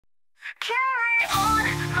Carry on,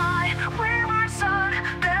 my wayward son.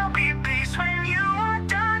 There'll be peace when you are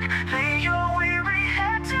done. Lay your weary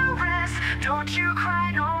head to rest. Don't you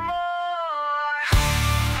cry no more.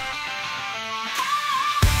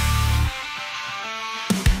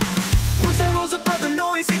 Once I rose above the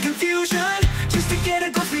noise and confusion, just to get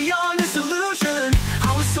a glimpse beyond this illusion.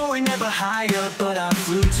 I was soaring ever higher, but I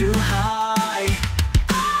flew too high.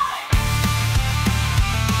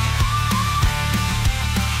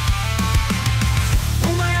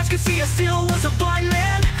 Could see I still was a blind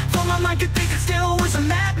man. Thought my mind could think I still was a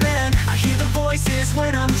madman. I hear the voices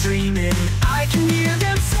when I'm dreaming. I can hear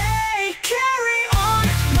them say, carry on,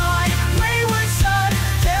 my wayward son.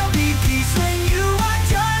 There'll be peace when you are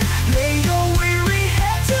done. Lay your weary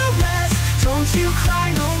head to rest. Don't you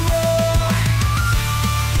cry no more.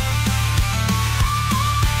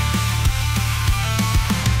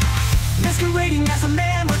 Masquerading as a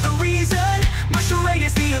man with a reason. My charade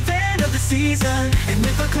is the event of the season. And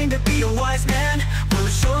if I claim to be a wise man, well,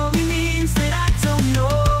 it surely means that I don't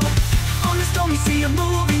know. On the stormy sea of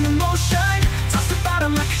moving emotion, tossed about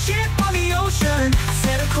I'm like a ship on the ocean. I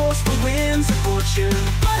set a course for winds of fortune,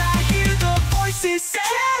 but I hear the voices say,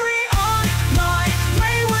 carry on, my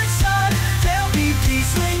wayward son. There'll be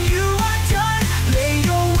peace when you are done. Lay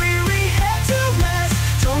your weary head to rest.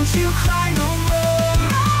 Don't you cry no more.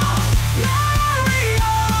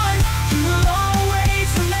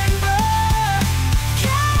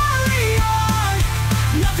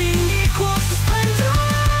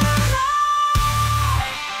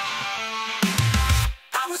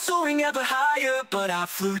 Soaring ever higher, but I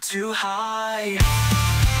flew too high.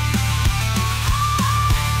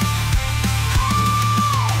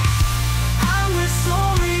 I was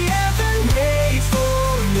soaring ever made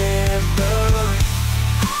forever.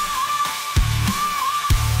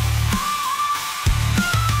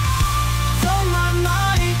 Though my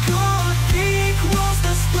mind could think was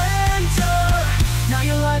the splendor. Now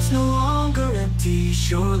your life's no longer empty.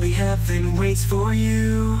 Surely heaven waits for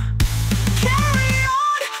you.